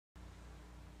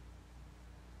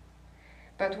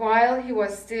But while he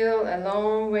was still a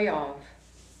long way off,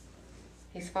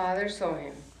 his father saw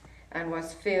him and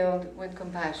was filled with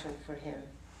compassion for him.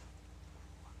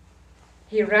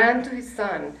 He ran to his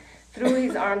son, threw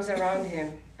his arms around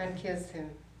him, and kissed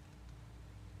him.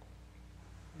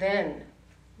 Then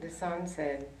the son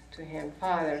said to him,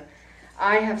 "Father,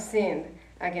 I have sinned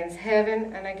against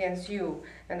heaven and against you,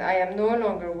 and I am no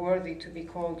longer worthy to be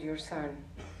called your son."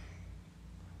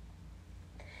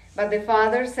 But the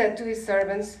father said to his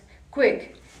servants,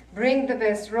 "Quick, bring the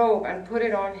best robe and put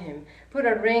it on him. Put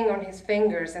a ring on his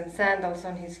fingers and sandals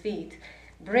on his feet.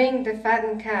 Bring the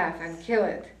fattened calf and kill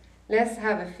it. Let's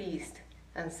have a feast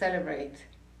and celebrate.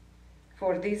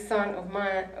 For this son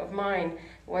of mine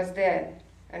was dead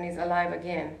and is alive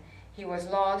again. He was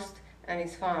lost and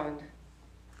is found."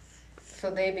 So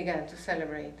they began to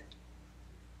celebrate.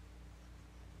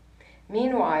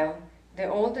 Meanwhile, the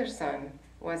older son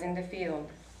was in the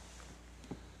field.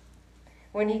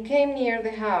 When he came near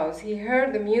the house, he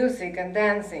heard the music and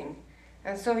dancing,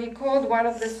 and so he called one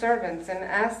of the servants and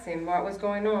asked him what was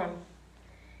going on.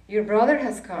 "Your brother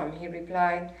has come," he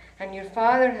replied, "and your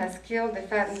father has killed the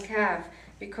fattened calf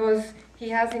because he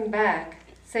has him back,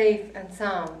 safe and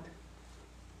sound."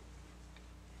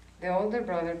 The older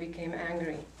brother became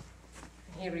angry.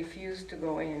 He refused to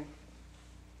go in.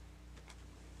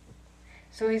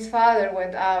 So his father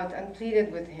went out and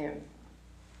pleaded with him.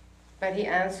 But he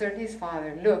answered his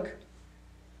father, "Look,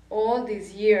 all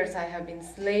these years I have been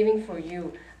slaving for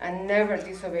you and never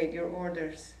disobeyed your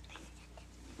orders.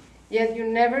 Yet you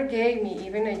never gave me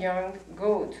even a young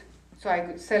goat so I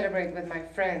could celebrate with my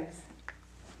friends.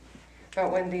 But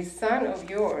when this son of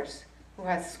yours, who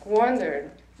has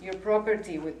squandered your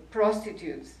property with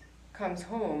prostitutes, comes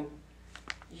home,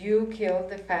 you killed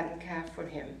the fattened calf for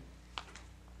him."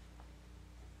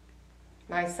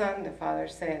 "My son," the father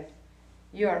said,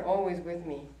 "you are always with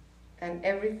me, and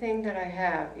everything that I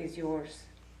have is yours.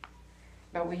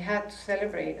 But we had to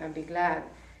celebrate and be glad,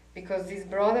 because this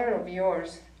brother of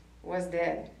yours was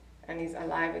dead and is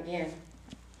alive again.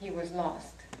 He was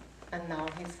lost, and now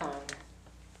he's found."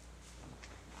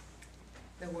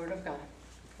 The word of God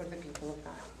for the people of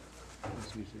God.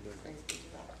 Thanks be to God.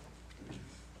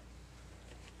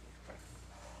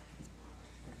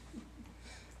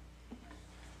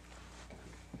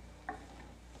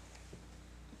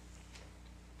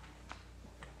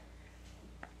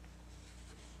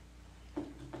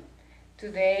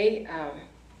 Today,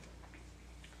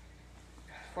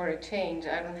 for a change,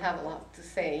 I don't have a lot to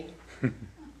say.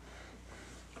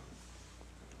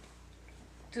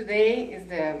 Today is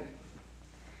the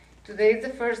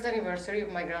first anniversary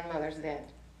of my grandmother's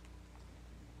death.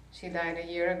 She died a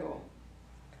year ago.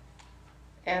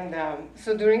 And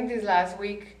so during this last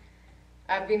week,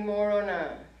 I've been more on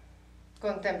a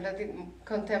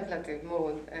contemplative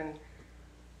mode, and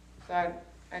so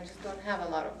I just don't have a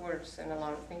lot of words and a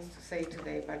lot of things to say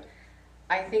today, but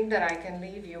I think that I can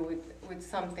leave you with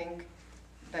something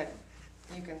that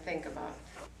you can think about.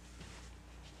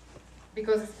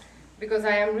 Because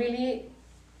I am really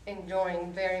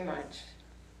enjoying very much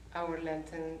our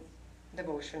Lenten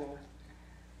devotional.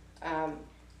 I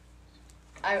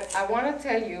want to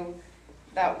tell you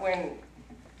that when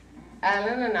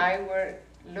Alan and I were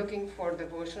looking for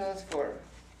devotionals for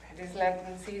this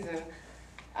Lenten season,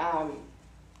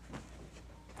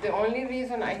 the only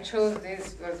reason I chose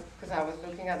this was because I was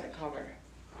looking at the cover.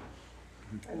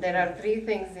 And there are 3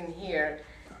 things in here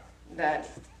that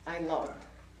I love.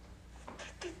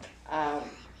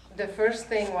 The first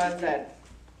thing was that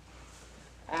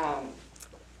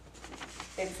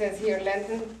it says here,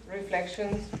 Lenten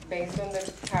reflections based on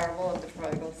the parable of the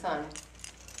prodigal son.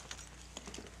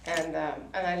 And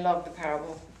I love the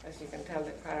parable, as you can tell,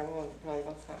 the parable of the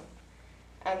prodigal son.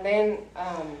 And then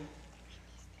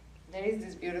there is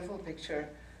this beautiful picture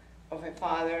of a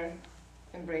father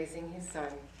embracing his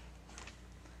son.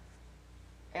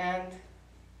 And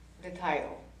the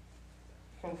title,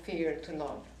 From Fear to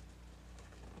Love.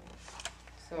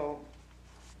 So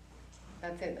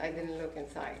that's it. I didn't look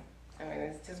inside. I mean,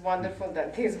 it's just wonderful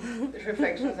that these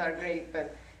reflections are great,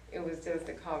 but it was just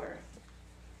the cover.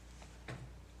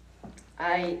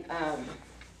 I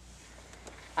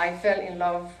fell in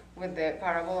love with the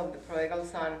parable of the prodigal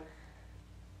son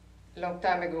long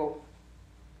time ago,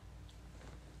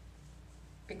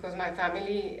 because my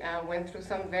family went through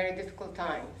some very difficult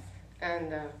times,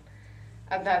 and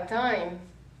at that time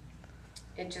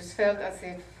it just felt as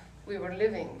if we were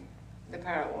living the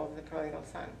parable of the prodigal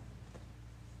son.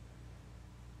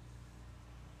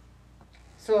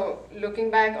 So looking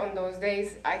back on those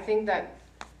days, I think that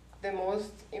the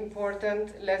most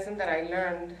important lesson that I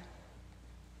learned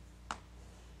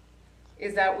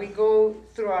is that we go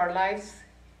through our lives,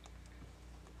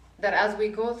 that as we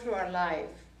go through our life,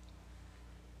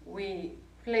 we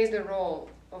play the role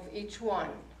of each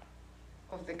one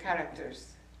of the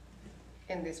characters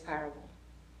in this parable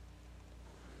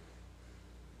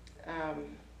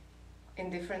in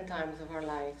different times of our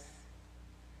lives.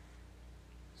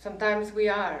 Sometimes we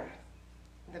are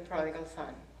the prodigal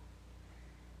son,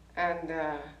 and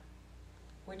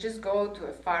we just go to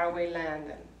a faraway land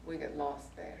and we get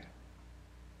lost there.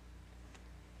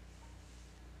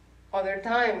 Other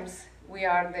times we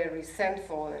are the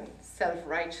resentful and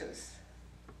self-righteous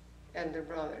elder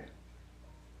brother.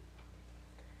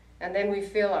 And then we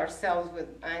fill ourselves with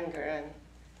anger and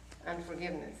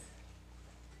unforgiveness.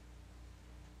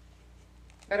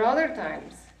 But other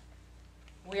times,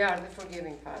 we are the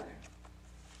forgiving Father.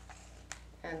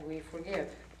 And we forgive.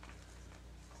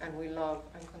 And we love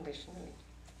unconditionally.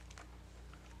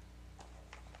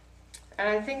 And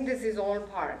I think this is all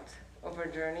part of our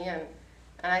journey, and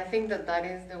I think that that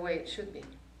is the way it should be.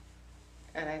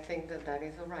 And I think that that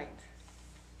is all right.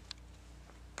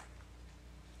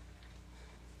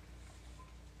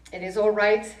 It is all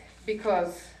right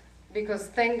because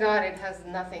thank God it has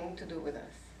nothing to do with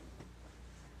us.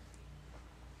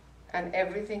 And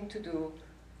everything to do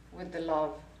with the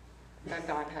love that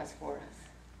God has for us.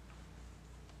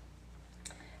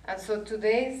 And so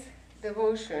today's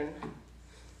devotion,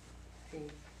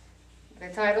 the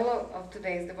title of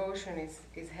today's devotion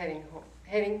is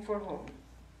Heading for Home.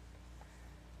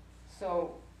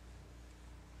 So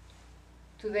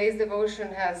today's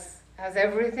devotion has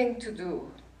everything to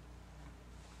do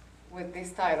with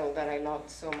this title that I loved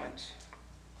so much,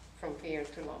 From Fear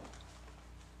to Love.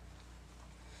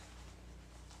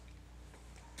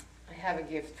 I have a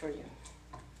gift for you.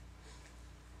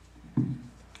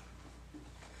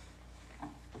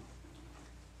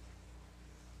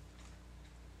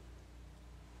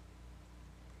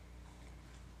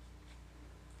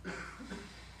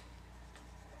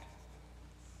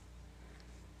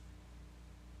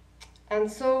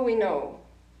 And so we know,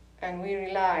 and we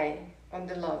rely on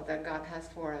the love that God has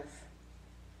for us.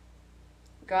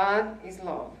 God is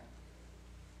love.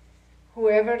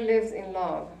 Whoever lives in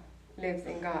love lives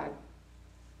in God,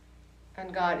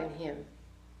 and God in him.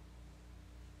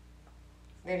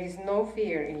 There is no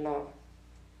fear in love,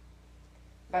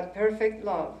 but perfect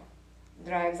love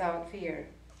drives out fear,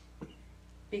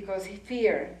 because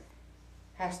fear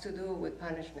has to do with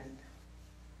punishment.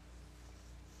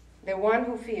 The one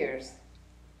who fears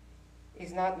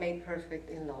is not made perfect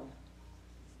in love,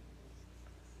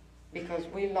 because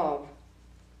we love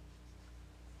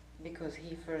because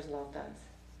he first loved us.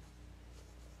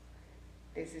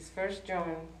 This is 1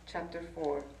 John chapter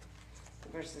 4,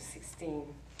 verses 16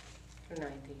 through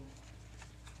 19.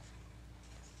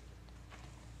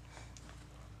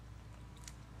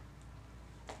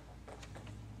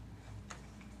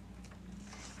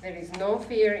 There is no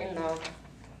fear in love.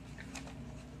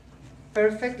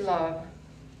 Perfect love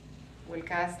will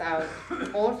cast out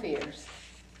all fears,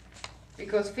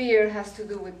 because fear has to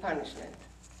do with punishment.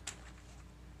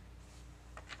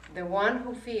 The one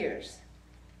who fears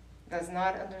does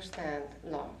not understand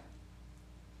love.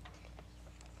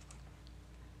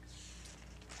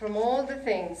 From all the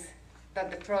things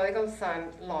that the prodigal son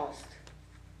lost,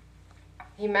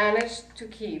 he managed to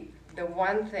keep the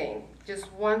one thing,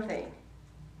 just one thing.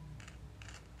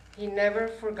 He never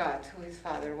forgot who his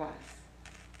father was.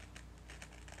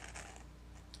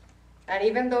 And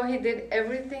even though he did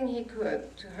everything he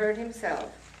could to hurt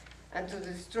himself and to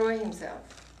destroy himself,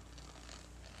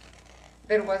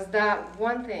 there was that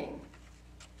one thing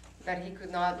that he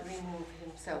could not remove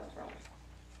himself from.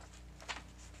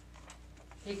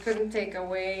 He couldn't take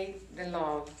away the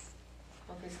love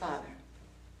of his father,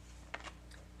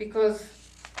 because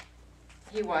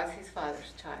he was his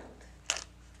father's child.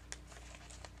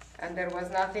 And there was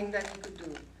nothing that he could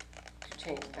do to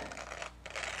change that.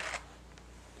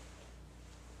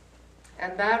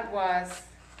 And that was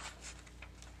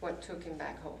what took him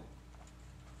back home.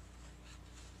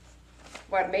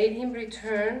 What made him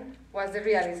return was the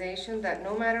realization that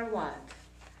no matter what,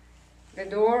 the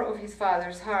door of his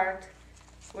father's heart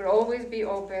would always be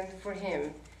open for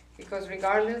him, because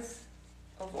regardless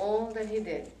of all that he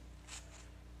did,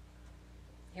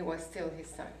 he was still his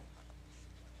son.